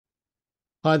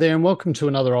Hi there, and welcome to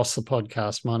another OSSA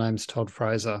podcast. My name's Todd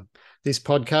Fraser. This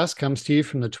podcast comes to you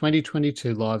from the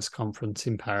 2022 Lives Conference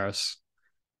in Paris.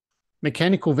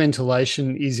 Mechanical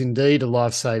ventilation is indeed a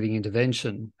life-saving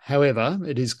intervention. However,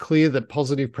 it is clear that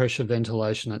positive pressure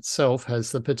ventilation itself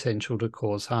has the potential to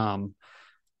cause harm.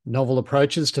 Novel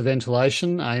approaches to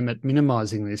ventilation aim at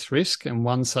minimising this risk, and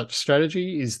one such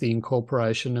strategy is the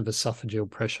incorporation of esophageal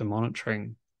pressure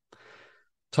monitoring.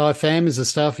 Tai Pham is a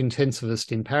staff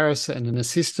intensivist in Paris and an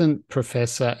assistant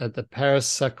professor at the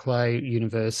Paris-Saclay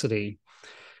University.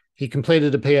 He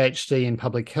completed a PhD in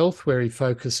public health where he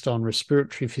focused on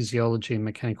respiratory physiology and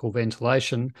mechanical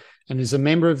ventilation, and is a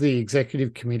member of the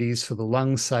executive committees for the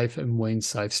Lung Safe and Wean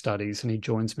Safe studies. And he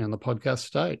joins me on the podcast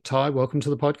today. Tai, welcome to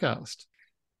the podcast.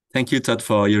 Thank you, Todd,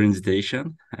 for your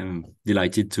invitation. I'm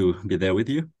delighted to be there with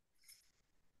you.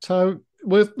 So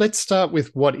let's start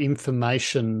with what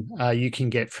information you can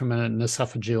get from an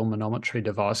esophageal manometry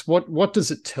device. What does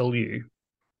it tell you?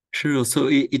 Sure. So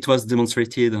it was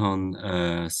demonstrated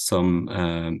on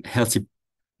some healthy,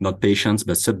 not patients,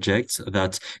 but subjects,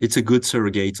 that it's a good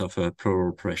surrogate of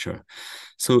pleural pressure.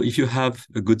 So if you have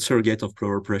a good surrogate of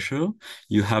pleural pressure,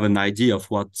 you have an idea of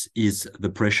what is the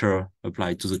pressure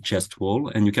applied to the chest wall,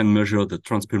 and you can measure the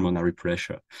transpulmonary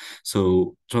pressure.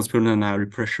 So transpulmonary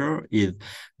pressure is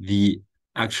the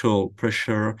actual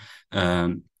pressure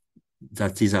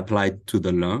that is applied to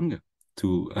the lung,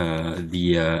 to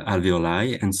the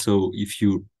alveoli. And so if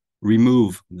you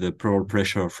remove the pleural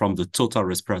pressure from the total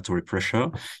respiratory pressure,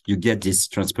 you get this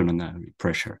transpulmonary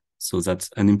pressure. So that's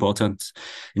an important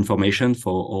information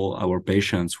for all our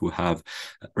patients who have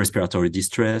respiratory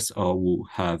distress or who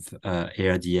have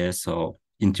ARDS or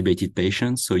intubated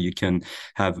patients. So you can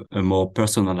have a more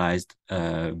personalized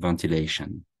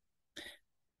ventilation.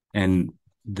 And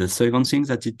the second thing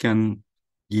that it can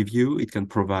give you, it can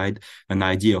provide an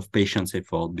idea of patient's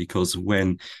effort, because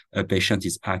when a patient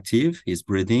is active, is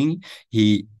breathing,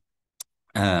 he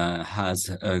has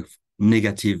a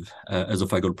negative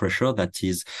esophageal pressure that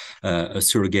is a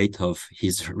surrogate of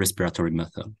his respiratory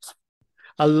methods.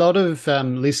 A lot of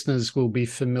listeners will be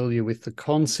familiar with the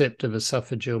concept of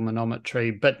esophageal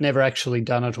manometry, but never actually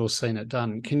done it or seen it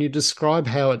done. Can you describe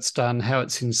how it's done, how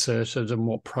it's inserted, and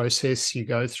what process you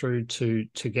go through to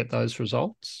get those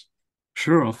results?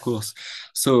 Sure, of course.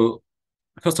 So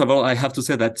first of all, I have to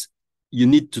say that you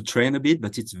need to train a bit,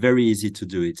 but it's very easy to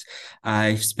do it.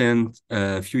 I've spent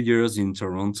a few years in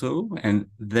Toronto, and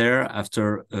there,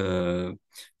 after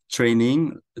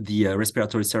training, the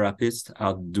respiratory therapists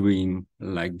are doing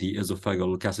like the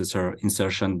esophageal catheter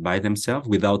insertion by themselves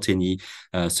without any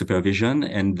supervision,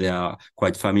 and they are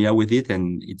quite familiar with it,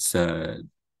 and it's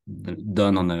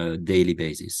done on a daily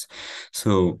basis.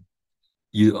 So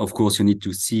of course, you need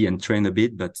to see and train a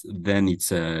bit, but then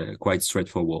it's quite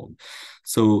straightforward.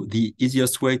 So the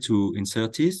easiest way to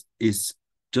insert is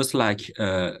just like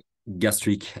a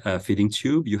gastric feeding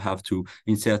tube. You have to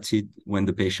insert it when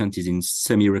the patient is in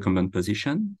semi-recumbent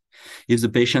position. If the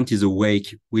patient is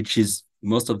awake, which is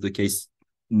most of the case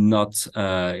not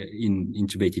in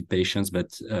intubated patients, but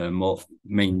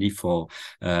mainly for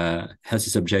healthy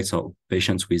subjects or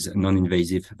patients with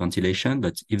non-invasive ventilation.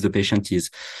 But if the patient is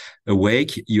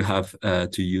awake, you have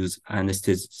to use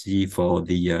anesthesia for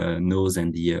the nose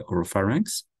and the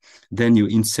oropharynx. Then you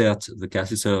insert the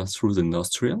catheter through the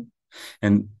nostril.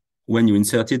 And when you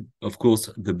insert it, of course,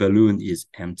 the balloon is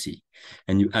empty,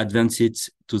 and you advance it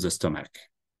to the stomach.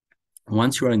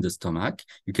 Once you are in the stomach,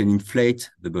 you can inflate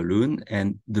the balloon,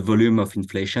 and the volume of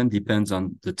inflation depends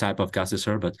on the type of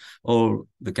catheter, but all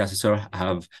the catheters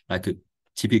have like a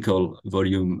typical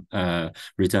volume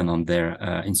written on their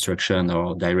instruction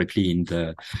or directly in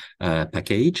the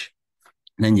package.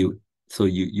 Then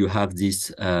you have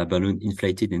this balloon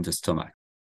inflated in the stomach.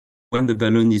 When the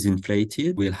balloon is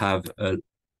inflated, we'll have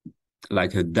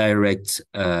like a direct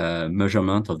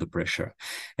measurement of the pressure,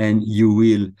 and you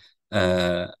will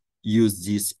use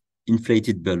this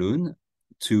inflated balloon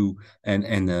to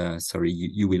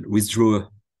you will withdraw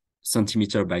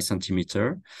centimeter by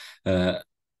centimeter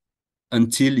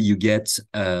until you get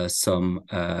some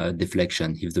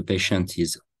deflection. If the patient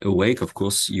is awake, of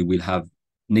course, you will have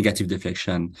negative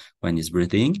deflection when he's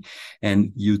breathing,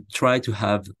 and you try to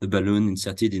have the balloon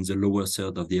inserted in the lower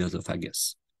third of the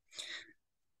esophagus.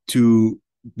 To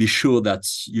be sure that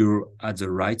you're at the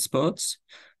right spots,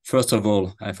 first of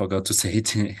all, I forgot to say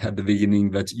it at the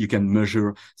beginning, but you can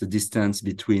measure the distance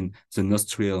between the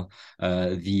nostril,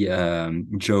 the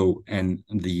jaw, and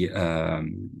the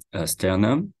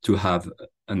sternum to have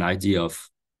an idea of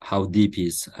how deep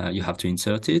is you have to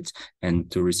insert it and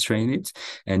to restrain it.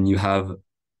 And you have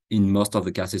in most of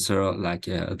the catheter, like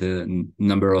the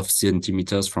number of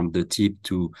centimeters from the tip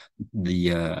to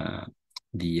the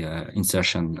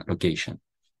insertion location.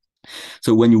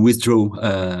 So when you withdraw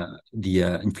the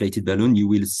inflated balloon, you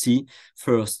will see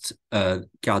first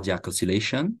cardiac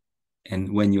oscillation.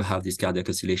 And when you have this cardiac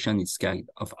oscillation, it's kind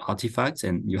of artifacts,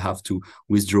 and you have to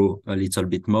withdraw a little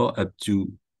bit more up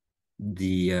to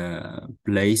the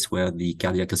place where the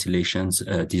cardiac oscillations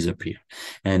disappear.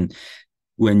 And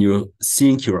when you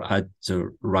think you're at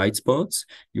the right spot,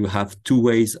 you have two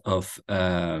ways of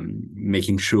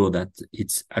making sure that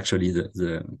it's actually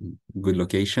the good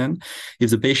location.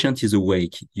 If the patient is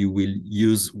awake, you will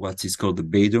use what is called the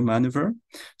Bader maneuver.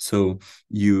 So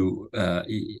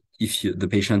if the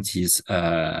patient is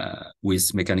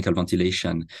with mechanical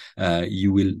ventilation,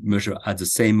 you will measure at the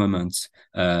same moment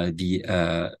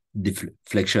the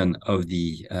deflection of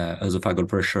the esophageal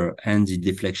pressure and the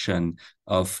deflection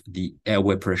of the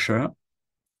airway pressure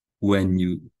when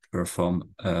you perform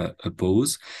a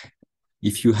pause.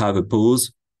 If you have a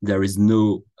pause, there is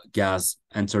no gas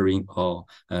entering or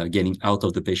getting out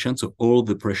of the patient. So all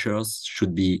the pressures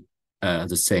should be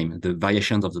the same. The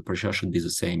variations of the pressure should be the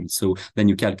same. So then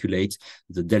you calculate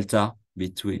the delta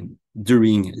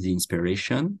during the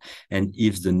inspiration. And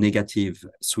if the negative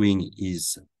swing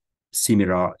is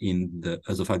similar in the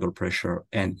esophageal pressure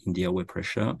and in the airway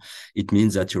pressure, it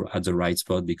means that you're at the right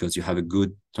spot because you have a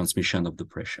good transmission of the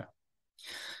pressure.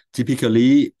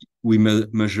 Typically, we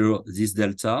measure this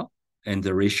delta and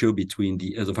the ratio between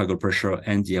the esophageal pressure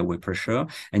and the airway pressure,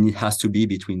 and it has to be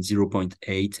between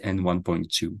 0.8 and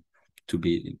 1.2 to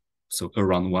be, so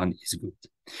around 1 is good.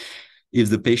 If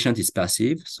the patient is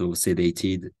passive, so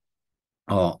sedated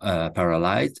or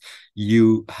paralyzed,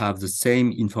 you have the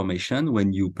same information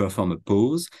when you perform a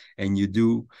pause and you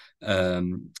do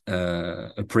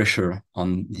a pressure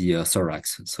on the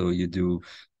thorax. So you do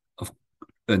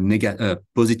a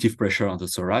positive pressure on the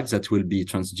thorax that will be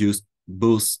transduced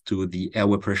both to the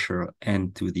airway pressure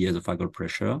and to the esophageal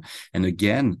pressure. And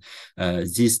again,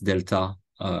 this delta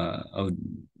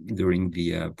during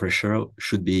the pressure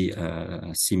should be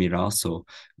similar. So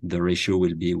the ratio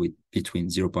will be between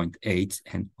 0.8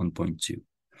 and 1.2.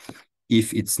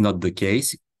 If it's not the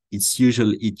case, it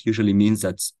usually means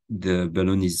that the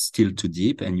balloon is still too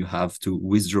deep and you have to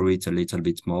withdraw it a little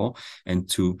bit more and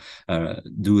to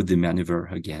do the maneuver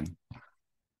again.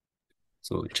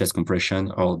 So chest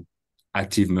compression or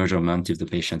active measurement if the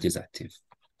patient is active.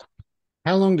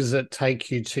 How long does it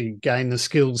take you to gain the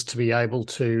skills to be able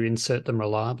to insert them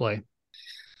reliably?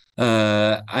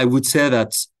 I would say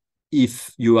that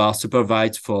if you are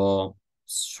supervised for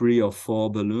 3 or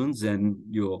 4 balloons, then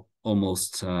you're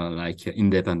almost like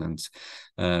independent.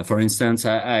 For instance,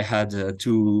 I had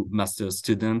 2 master's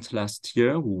students last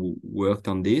year who worked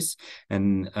on this,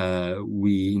 and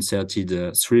we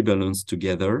inserted 3 balloons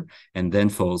together. And then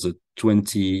for the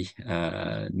 20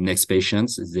 next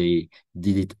patients, they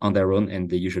did it on their own, and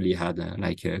they usually had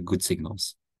good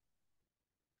signals.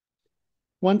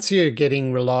 Once you're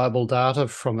getting reliable data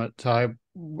from it,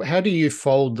 how do you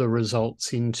fold the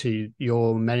results into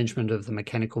your management of the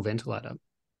mechanical ventilator?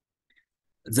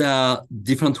 There are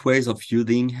different ways of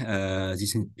using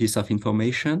this piece of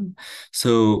information.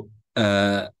 So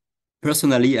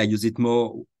personally, I use it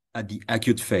more at the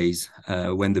acute phase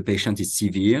when the patient is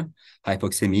severe,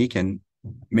 hypoxemic, and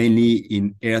mainly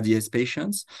in ARDS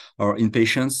patients or in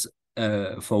patients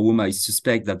for whom I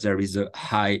suspect that there is a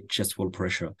high chest wall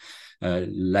pressure,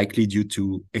 likely due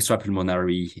to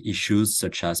extrapulmonary issues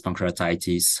such as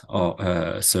pancreatitis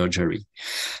or surgery.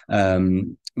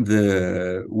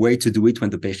 The way to do it when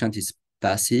the patient is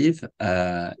passive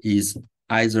is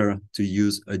either to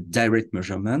use a direct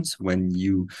measurement when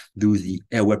you do the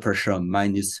airway pressure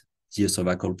minus the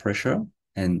esophageal pressure,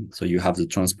 and so you have the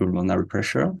transpulmonary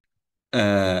pressure.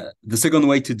 The second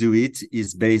way to do it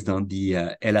is based on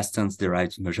the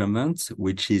elastance-derived measurement,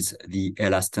 which is the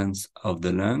elastance of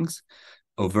the lungs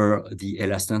over the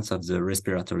elastance of the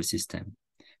respiratory system.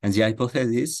 And the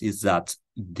hypothesis is that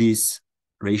this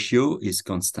ratio is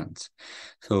constant.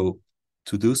 So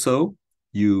to do so,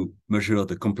 you measure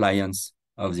the compliance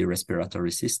of the respiratory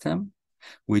system,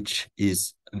 which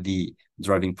is the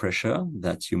driving pressure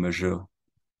that you measure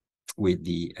with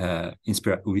the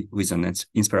with an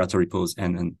inspiratory pause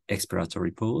and an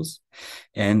expiratory pause,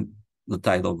 and the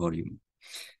tidal volume.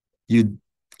 You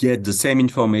get the same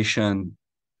information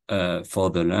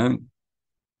for the lung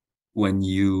when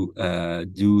you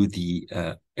do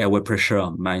the airway pressure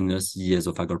minus the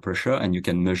esophageal pressure, and you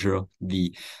can measure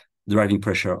the driving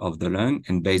pressure of the lung.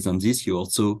 And based on this, you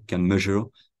also can measure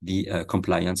the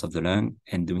compliance of the lung,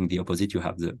 and doing the opposite, you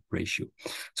have the ratio.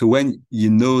 So when you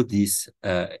know this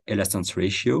elastance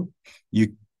ratio,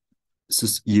 you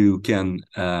can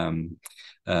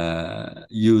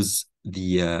use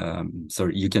the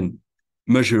you can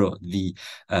measure the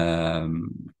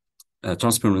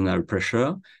transpulmonary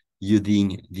pressure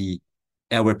using the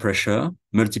airway pressure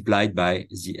multiplied by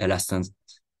the elastance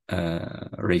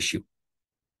ratio.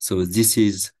 So this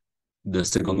is the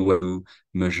second way to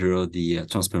measure the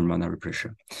transpulmonary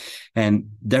pressure.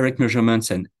 And direct measurements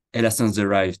and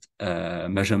elastance-derived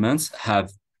measurements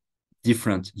have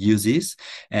different uses.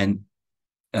 And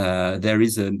there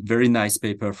is a very nice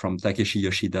paper from Takeshi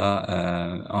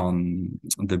Yoshida on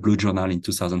the Blue Journal in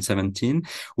 2017,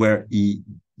 where he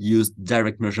used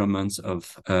direct measurements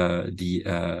of the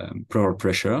pleural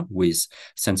pressure with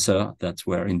sensors that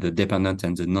were in the dependent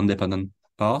and the non-dependent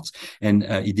parts. And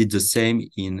he did the same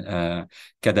in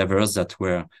cadavers that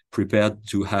were prepared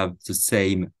to have the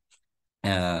same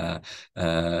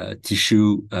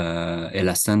tissue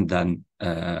elastance than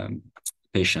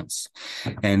patients.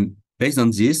 And based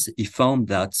on this, he found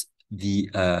that the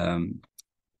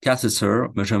catheter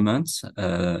measurement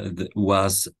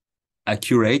was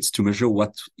accurate to measure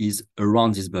what is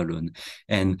around this balloon.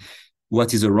 And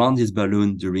what is around this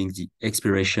balloon during the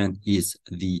expiration is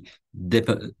the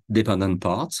dependent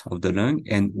part of the lung,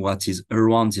 and what is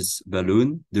around this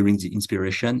balloon during the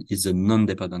inspiration is the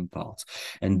non-dependent part.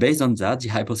 And based on that, the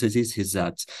hypothesis is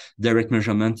that direct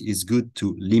measurement is good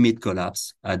to limit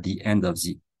collapse at the end of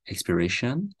the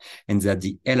expiration, and that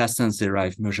the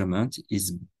elastance-derived measurement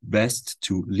is best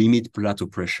to limit plateau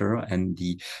pressure and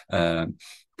the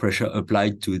pressure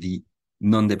applied to the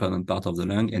non-dependent part of the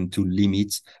lung, and to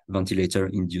limit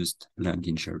ventilator-induced lung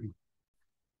injury.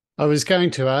 I was going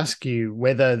to ask you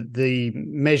whether the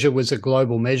measure was a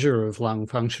global measure of lung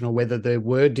function, or whether there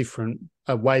were different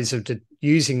ways of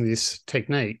using this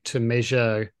technique to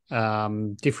measure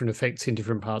different effects in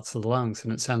different parts of the lungs.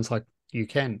 And it sounds like you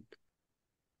can.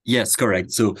 Yes,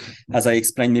 correct. So as I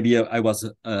explained, maybe I was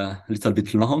a little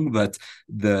bit long, but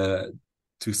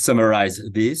to summarize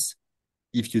this,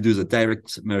 if you do the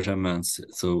direct measurements,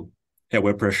 so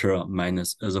airway pressure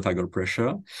minus esophageal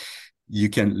pressure, you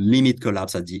can limit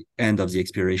collapse at the end of the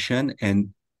expiration,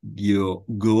 and your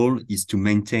goal is to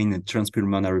maintain a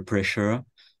transpulmonary pressure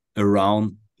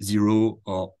around 0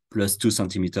 or plus 2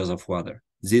 centimeters of water.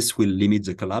 This will limit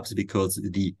the collapse because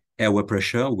the airway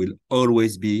pressure will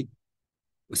always be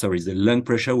the lung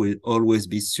pressure will always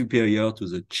be superior to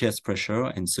the chest pressure,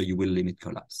 and so you will limit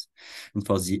collapse. And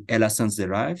for the elastance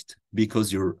derived,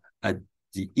 because you're at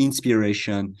the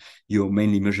inspiration, you're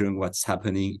mainly measuring what's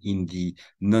happening in the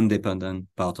non-dependent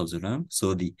part of the lung,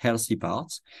 so the healthy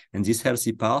parts. And these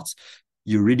healthy parts,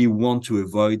 you really want to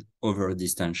avoid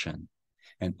over-distension.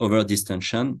 And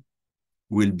over-distension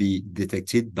will be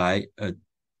detected by a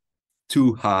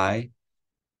too high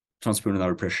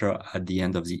transpulmonary pressure at the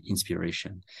end of the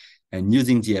inspiration. And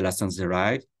using the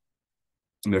elastance-derived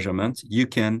measurement, you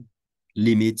can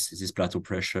limit this plateau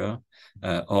pressure,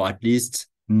 or at least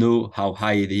know how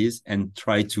high it is, and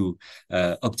try to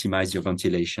optimize your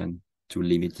ventilation to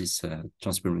limit this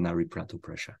transpulmonary plateau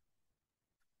pressure.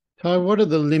 So what are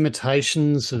the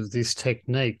limitations of this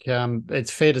technique?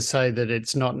 It's fair to say that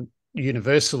it's not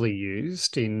universally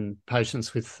used in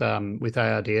patients with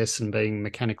ARDS and being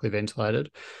mechanically ventilated.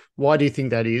 Why do you think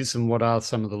that is, and what are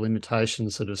some of the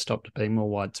limitations that have stopped it being more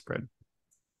widespread?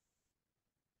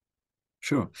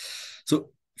 Sure.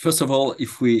 So first of all,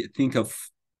 if we think of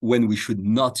when we should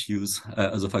not use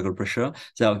esophageal pressure,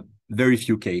 there are very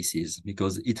few cases,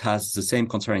 because it has the same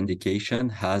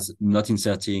contraindication as not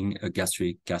inserting a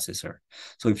gastric catheter.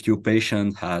 So if your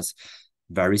patient has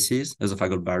varices,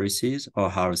 esophageal varices,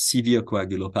 or have severe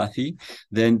coagulopathy,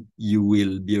 then you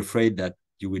will be afraid that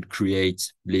you will create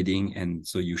bleeding, and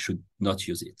so you should not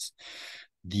use it.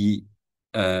 The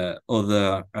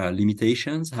other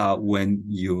limitations are when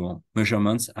your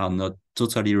measurements are not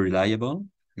totally reliable,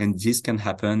 and this can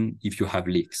happen if you have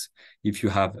leaks. If you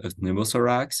have a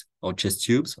pneumothorax or chest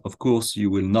tubes, of course, you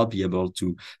will not be able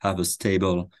to have a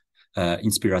stable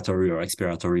inspiratory or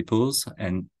expiratory pulse,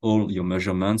 and all your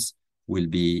measurements will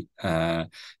be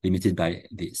limited by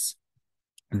this.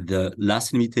 The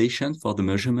last limitation for the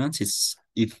measurements is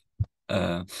if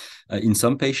in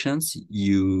some patients,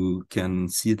 you can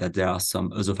see that there are some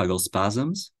esophageal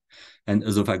spasms, and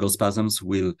esophageal spasms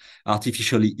will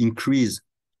artificially increase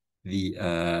the,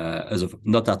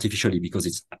 not artificially, because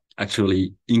it's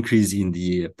actually increasing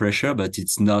the pressure, but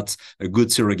it's not a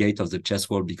good surrogate of the chest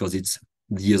wall, because it's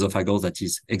the esophagus that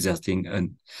is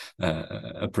exerting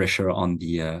a pressure on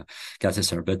the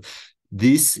catheter. But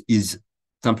this is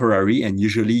temporary, and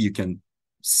usually you can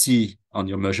see on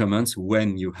your measurements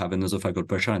when you have an esophageal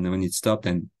pressure and when it stopped,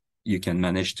 and you can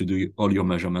manage to do all your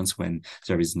measurements when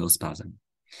there is no spasm.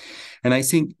 And I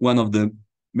think one of the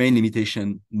main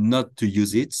limitation not to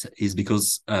use it is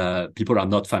because people are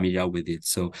not familiar with it.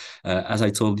 So as I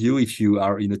told you, if you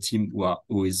are in a team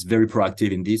who is very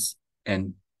proactive in this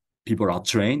and people are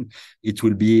trained, it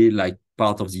will be like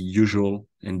part of the usual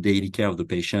and daily care of the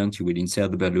patient. You will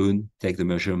insert the balloon, take the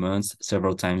measurements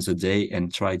several times a day,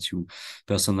 and try to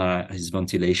personalize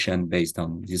ventilation based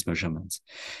on these measurements.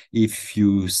 If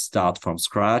you start from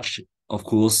scratch, of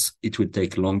course, it will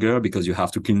take longer because you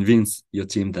have to convince your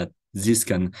team that this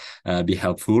can be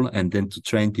helpful, and then to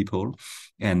train people.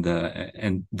 And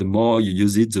the more you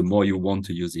use it, the more you want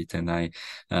to use it. And I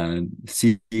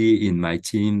see in my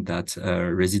team that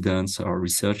residents or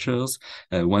researchers,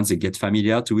 once they get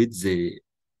familiar to it, they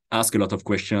ask a lot of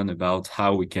questions about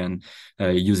how we can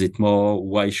use it more.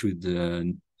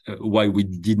 Why we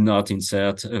did not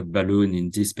insert a balloon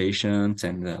in this patient,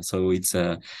 and so it's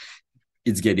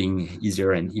getting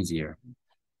easier and easier.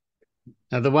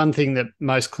 Now, the one thing that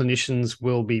most clinicians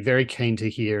will be very keen to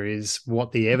hear is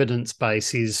what the evidence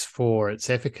base is for its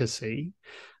efficacy.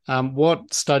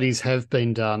 What studies have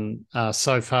been done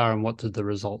so far, and what did the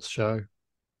results show?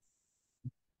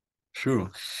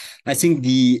 Sure. I think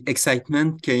the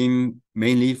excitement came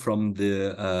mainly from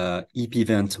the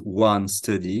EPEvent-1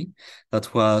 study.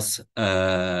 That was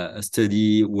a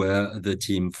study where the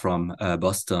team from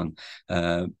Boston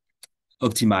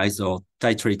optimized or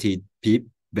titrated PEEP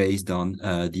based on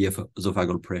the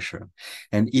esophageal pressure.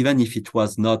 And even if it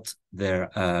was not their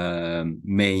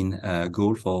main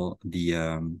goal for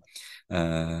the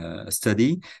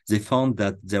study, they found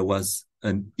that there was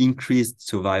an increased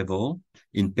survival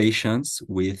in patients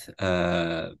with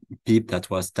PEEP that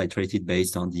was titrated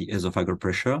based on the esophageal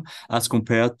pressure as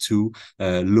compared to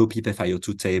low PEEP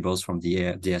FiO2 tables from the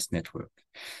ARDS network.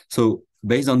 So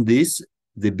based on this,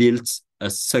 they built a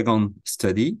second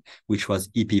study, which was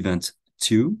EPEvent-2,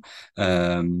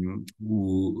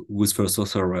 whose first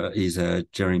author is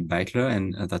Jeremy Beitler,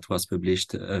 and that was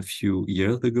published a few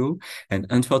years ago. And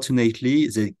unfortunately,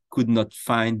 they could not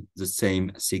find the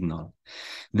same signal.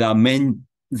 There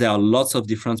are lots of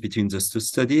difference between the two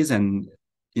studies, and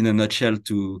in a nutshell,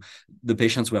 the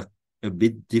patients were a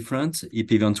bit different.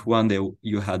 EPEvent-1,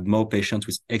 you had more patients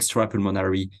with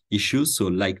extrapulmonary issues, so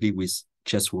likely with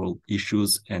chest wall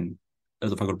issues, and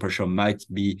esophageal pressure might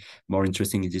be more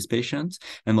interesting in these patients.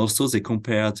 And also they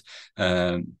compared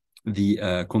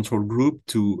the control group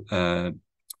to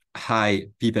high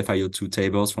PEEP FiO2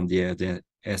 tables from the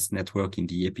ARDS network in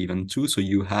the EPEvent-2. So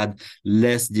you had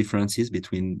less differences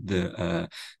between the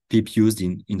PEEP used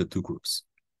in the two groups.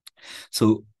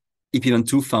 So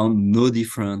EPEvent-2 found no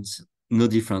difference, in the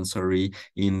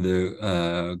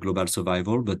global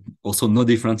survival, but also no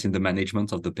difference in the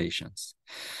management of the patients.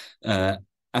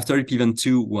 After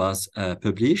EPEvent-2 was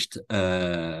published,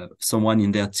 someone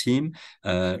in their team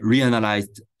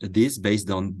reanalyzed this based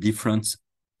on different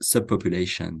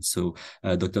subpopulations. So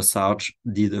Dr. Sarge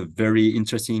did a very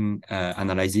interesting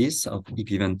analysis of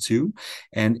EPEvent-2,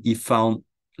 and he found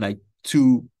like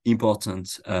two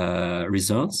important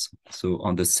results. So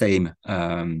on the same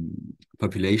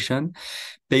population,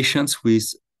 patients who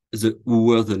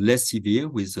were the less severe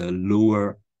with a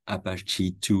lower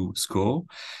Apache 2 score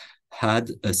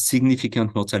had a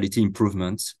significant mortality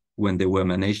improvement when they were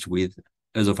managed with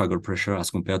esophageal pressure as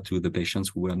compared to the patients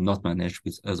who were not managed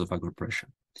with esophageal pressure.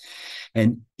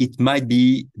 And it might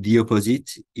be the opposite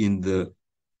in the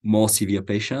more severe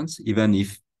patients, even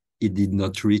if it did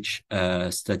not reach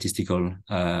statistical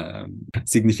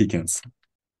significance.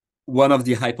 One of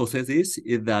the hypotheses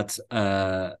is that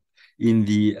in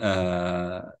the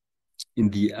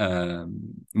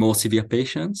more severe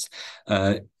patients,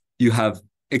 you have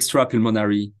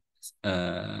extrapulmonary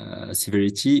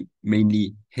severity,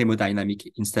 mainly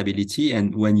hemodynamic instability.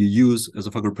 And when you use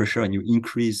esophageal pressure and you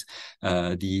increase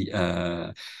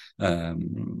the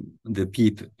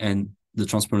PEEP and the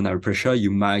transpulmonary pressure,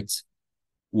 you might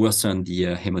worsen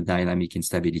the hemodynamic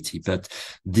instability. But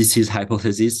this is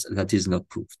hypothesis that is not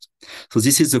proved. So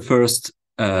this is the first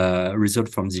result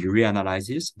from the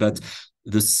reanalysis. But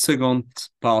the second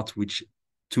part, which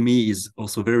to me is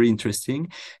also very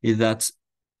interesting, is that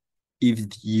if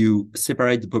you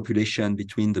separate the population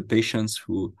between the patients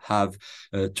who have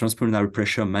transpulmonary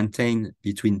pressure maintained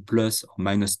between plus or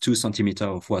minus 2 centimeters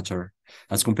of water,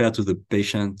 as compared to the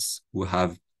patients who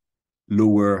have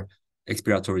lower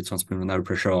expiratory transpulmonary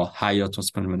pressure or higher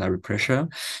transpulmonary pressure,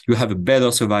 you have a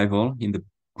better survival in the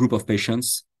group of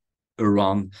patients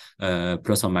around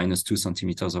plus or minus 2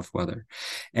 centimeters of water.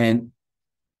 And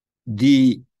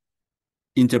the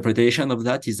interpretation of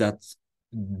that is that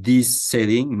this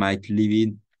setting might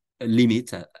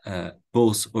limit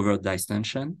both overt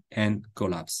distension and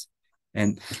collapse.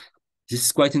 And this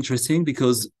is quite interesting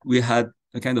because we had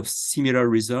a kind of similar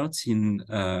results in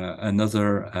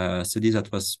another study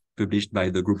that was published by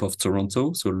the group of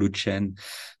Toronto, so Lu Chen,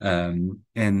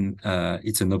 and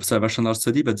it's an observational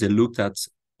study, but they looked at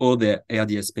all the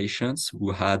ARDS patients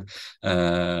who had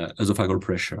esophageal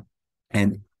pressure.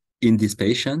 And in these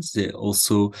patients, they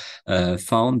also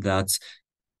found that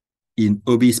in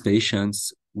obese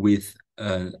patients with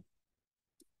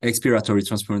expiratory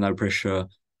transpulmonary pressure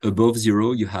above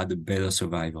 0, you had a better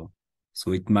survival.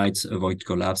 So it might avoid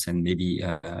collapse and maybe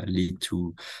lead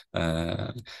to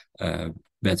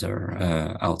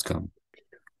better outcome.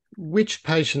 Which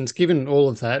patients, given all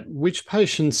of that, which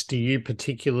patients do you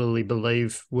particularly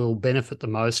believe will benefit the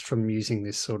most from using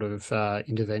this sort of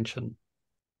intervention?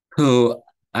 So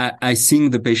I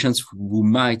think the patients who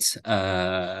might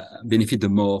benefit the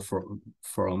more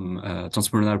from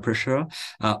transpulmonary pressure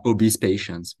are obese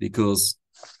patients, because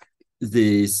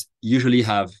they usually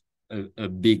have a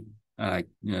big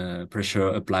pressure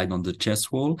applied on the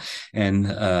chest wall. And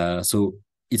so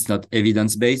it's not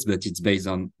evidence-based, but it's based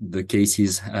on the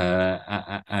cases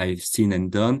I've seen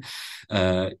and done.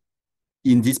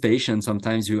 In these patients,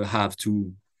 sometimes you have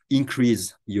to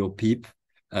increase your PEEP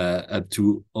up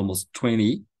to almost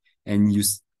 20, and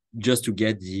just to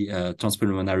get the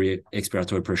transpulmonary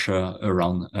expiratory pressure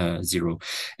around 0.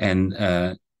 And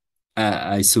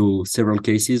I saw several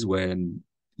cases when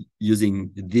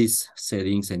using these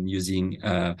settings and using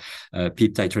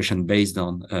PEEP titration based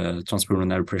on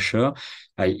transpulmonary pressure,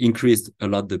 I increased a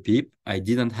lot the PEEP. I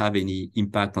didn't have any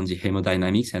impact on the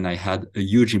hemodynamics, and I had a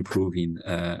huge improvement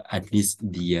in at least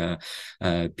the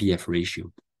PF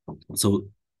ratio. So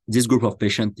this group of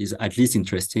patients is at least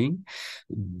interesting.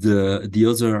 The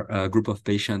other group of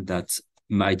patients that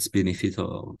might benefit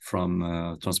from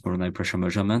transpulmonary pressure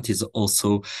measurement is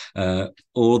also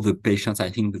all the patients, I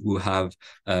think, who have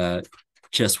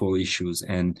chest wall issues,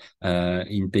 and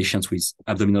in patients with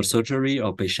abdominal surgery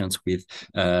or patients with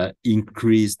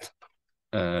increased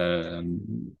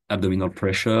abdominal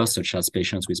pressure, such as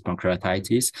patients with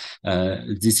pancreatitis.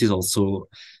 This is also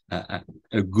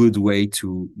a good way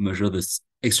to measure the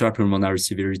extrapulmonary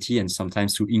severity, and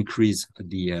sometimes to increase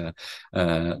the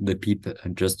PEEP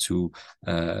just to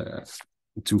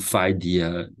fight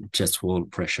the chest wall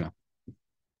pressure.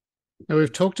 Now,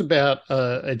 we've talked about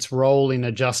its role in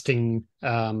adjusting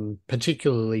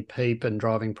particularly PEEP and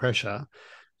driving pressure.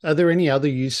 Are there any other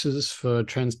uses for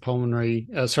for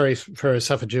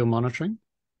esophageal monitoring?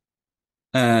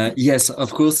 Yes,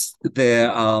 of course, there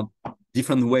are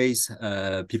different ways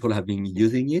people have been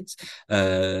using it.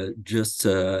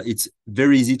 It's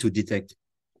very easy to detect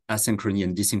asynchrony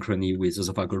and desynchrony with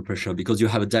esophageal pressure because you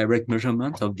have a direct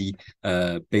measurement of the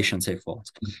patient's effort.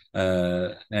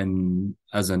 And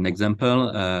as an example,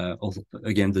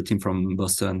 again, the team from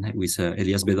Boston with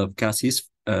Elias Bedov-Cassis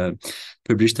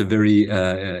published a very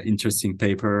interesting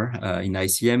paper in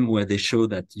ICM where they show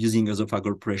that using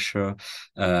esophageal pressure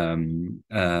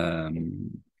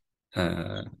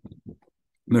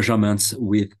measurements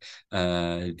with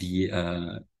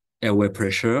the airway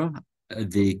pressure,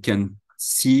 they can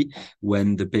see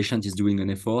when the patient is doing an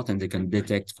effort, and they can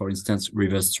detect, for instance,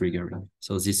 reverse triggering.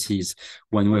 So this is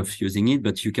one way of using it,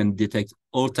 but you can detect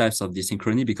all types of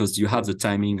desynchrony because you have the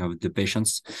timing of the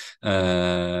patient's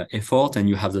effort, and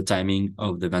you have the timing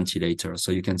of the ventilator.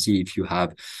 So you can see if you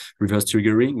have reverse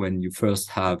triggering when you first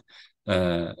have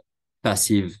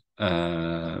passive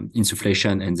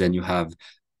insufflation, and then you have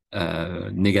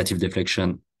negative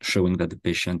deflection showing that the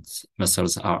patient's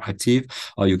muscles are active,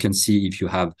 or you can see if you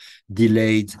have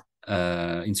delayed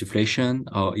insufflation,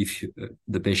 or if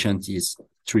the patient is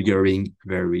triggering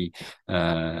very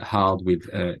hard with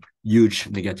huge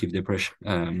negative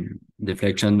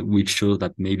deflection, which shows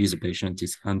that maybe the patient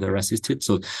is under assisted.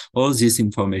 So all this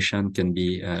information can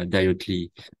be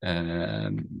directly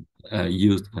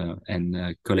used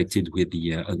and collected with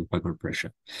the esophageal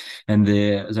pressure. And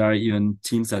there are even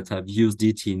teams that have used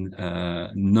it in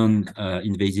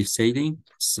non-invasive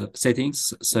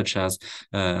settings, such as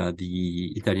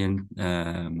the Italian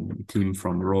team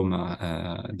from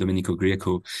Roma, Domenico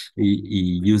Greco.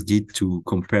 He used it to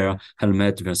compare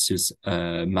helmet versus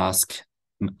mask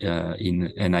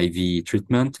in NIV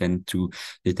treatment, and to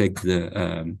detect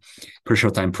the pressure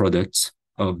time products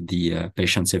of the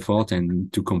patient's effort,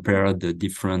 and to compare the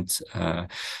different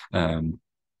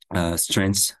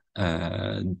strengths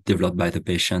developed by the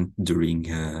patient during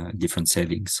different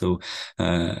settings. So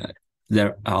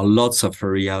there are lots of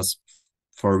areas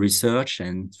for research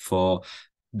and for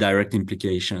direct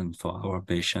implication for our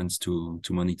patients to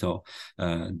monitor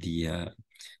the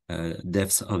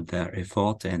depth of their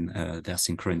effort and their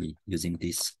synchrony using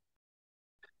this.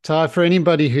 Ty, for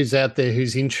anybody who's out there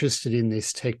who's interested in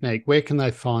this technique, where can they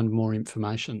find more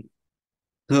information?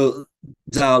 So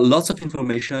there are lots of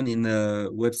information in a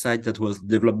website that was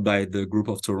developed by the group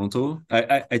of Toronto.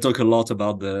 I talk a lot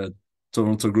about the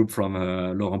Toronto group from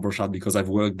Laurent Brochard because I've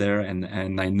worked there and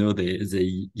I know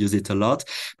they use it a lot.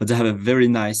 But they have a very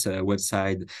nice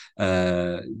website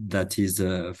that is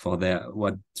for their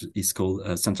what is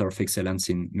called Center of Excellence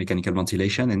in Mechanical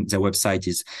Ventilation, and their website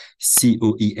is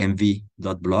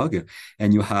coemv.blog,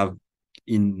 and you have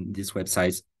in this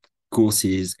website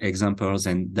courses, examples,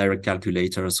 and direct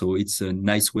calculators. So it's a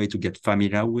nice way to get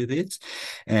familiar with it.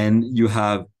 And you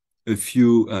have a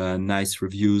few nice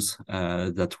reviews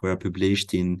that were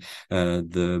published in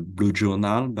the Blue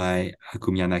Journal by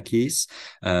Akumianakis,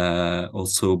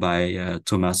 also by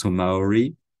Thomas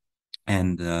O'Maury.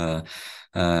 And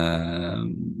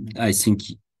I think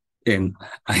and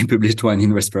I published one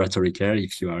in respiratory care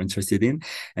if you are interested in.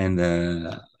 And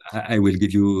I will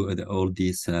give you all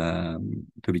these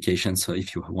publications. So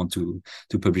if you want to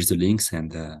publish the links,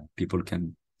 and people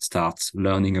can start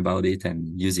learning about it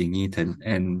and using it,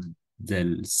 and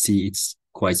they'll see it's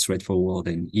quite straightforward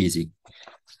and easy.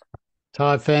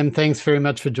 Ty, fam, thanks very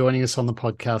much for joining us on the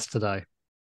podcast today.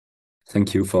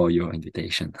 Thank you for your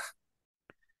invitation.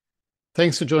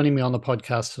 Thanks for joining me on the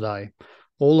podcast today.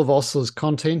 All of Osler's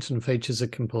content and features are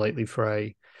completely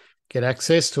free. Get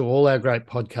access to all our great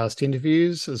podcast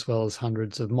interviews, as well as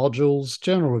hundreds of modules,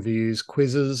 journal reviews,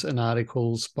 quizzes, and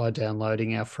articles by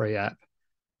downloading our free app.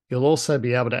 You'll also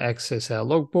be able to access our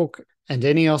logbook, and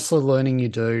any Osler learning you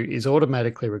do is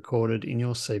automatically recorded in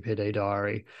your CPD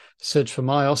diary. Search for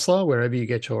My Osler wherever you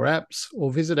get your apps,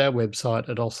 or visit our website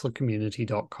at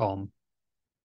oslercommunity.com.